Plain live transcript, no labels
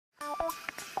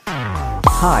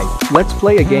Hi, let's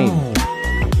play a game.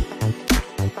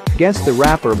 Guess the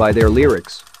rapper by their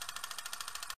lyrics.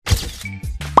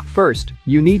 First,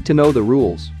 you need to know the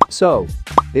rules. So,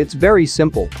 it's very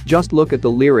simple, just look at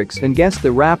the lyrics and guess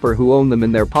the rapper who owned them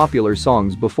in their popular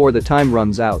songs before the time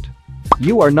runs out.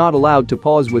 You are not allowed to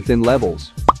pause within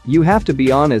levels. You have to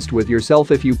be honest with yourself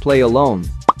if you play alone.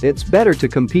 It's better to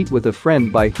compete with a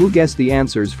friend by who guessed the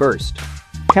answers first.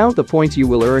 Count the points you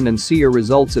will earn and see your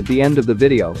results at the end of the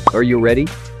video. Are you ready?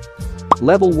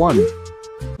 Level 1.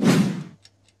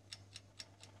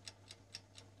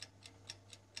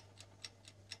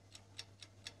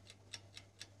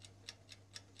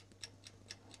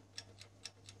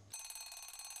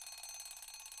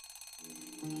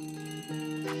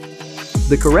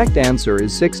 The correct answer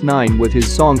is 6ix9ine with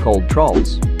his song called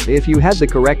Trolls. If you had the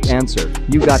correct answer,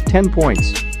 you got 10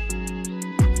 points.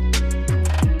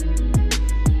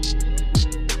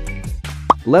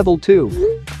 Level 2.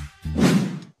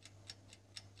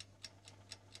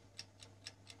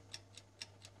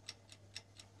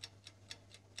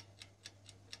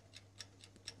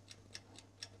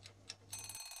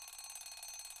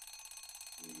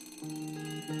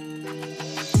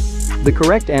 The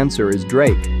correct answer is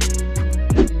Drake.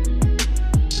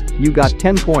 You got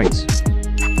 10 points.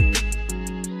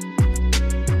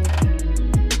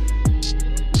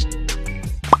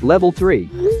 Level 3.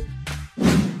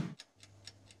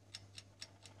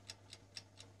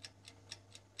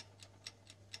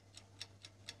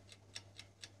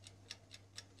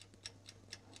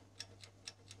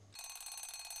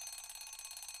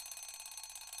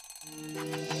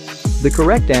 The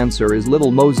correct answer is Lil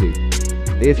Mosey.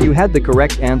 If you had the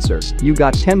correct answer, you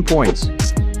got 10 points.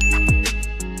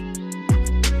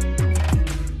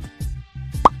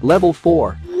 Level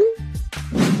 4.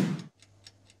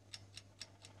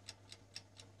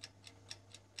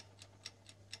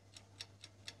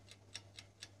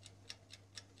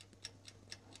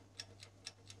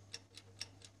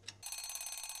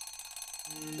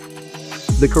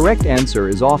 The correct answer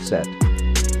is Offset.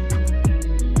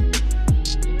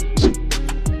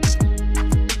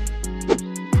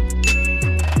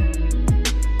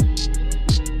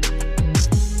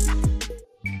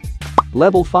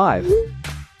 Level 5.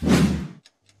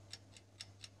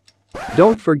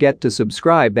 Don't forget to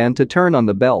subscribe and to turn on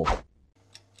the bell.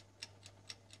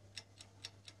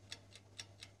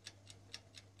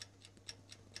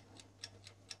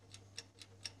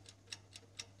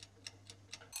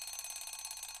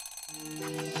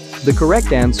 The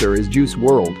correct answer is Juice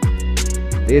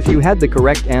WRLD. If you had the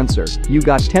correct answer, you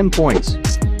got 10 points.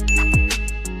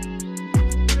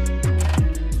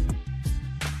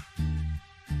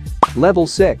 Level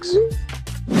 6.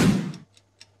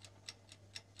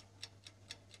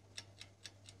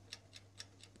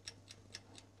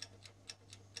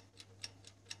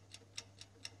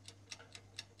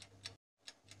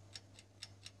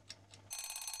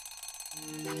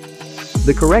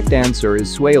 The correct answer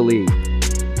is Sway Lee.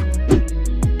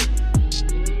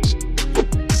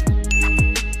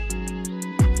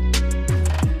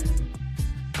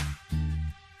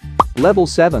 Level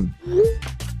 7.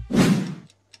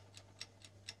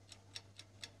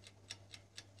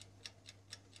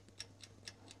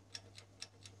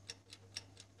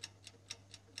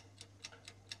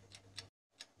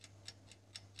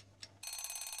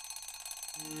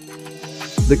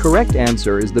 The correct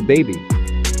answer is The Baby.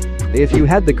 If you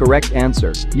had the correct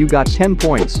answer, you got 10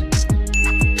 points.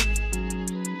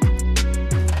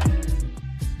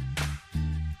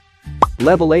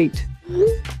 Level 8.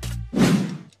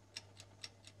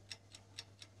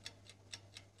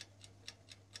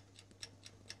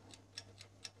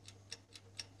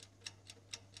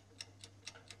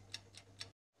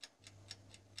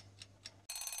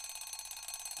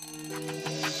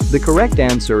 The correct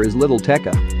answer is Lil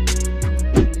Tecca.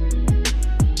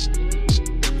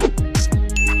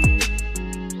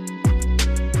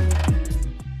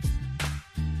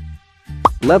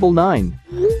 Level 9.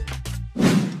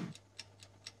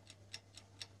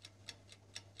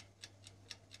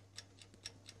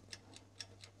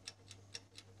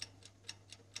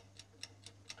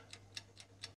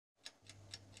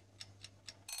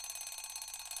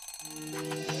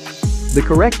 The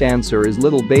correct answer is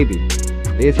Lil Baby.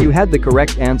 If you had the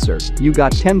correct answer, you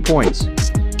got 10 points.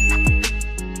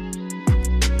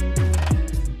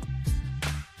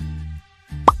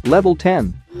 Level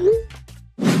 10.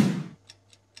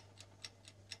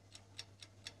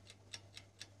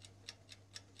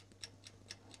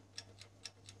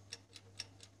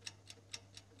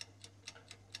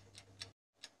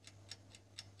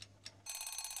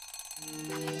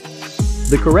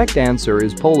 The correct answer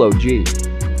is Polo G.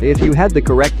 If you had the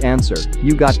correct answer,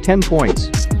 you got 10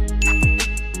 points.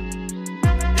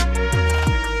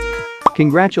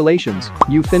 Congratulations,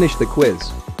 you finished the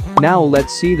quiz. Now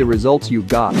let's see the results you've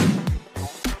got.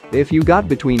 If you got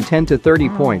between 10 to 30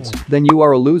 points, then you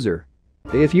are a loser.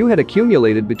 If you had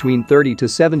accumulated between 30 to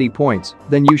 70 points,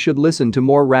 then you should listen to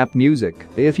more rap music.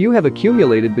 If you have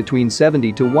accumulated between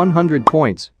 70 to 100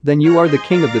 points, then you are the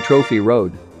king of the trophy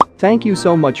road. Thank you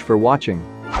so much for watching.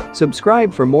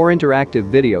 Subscribe for more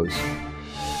interactive videos.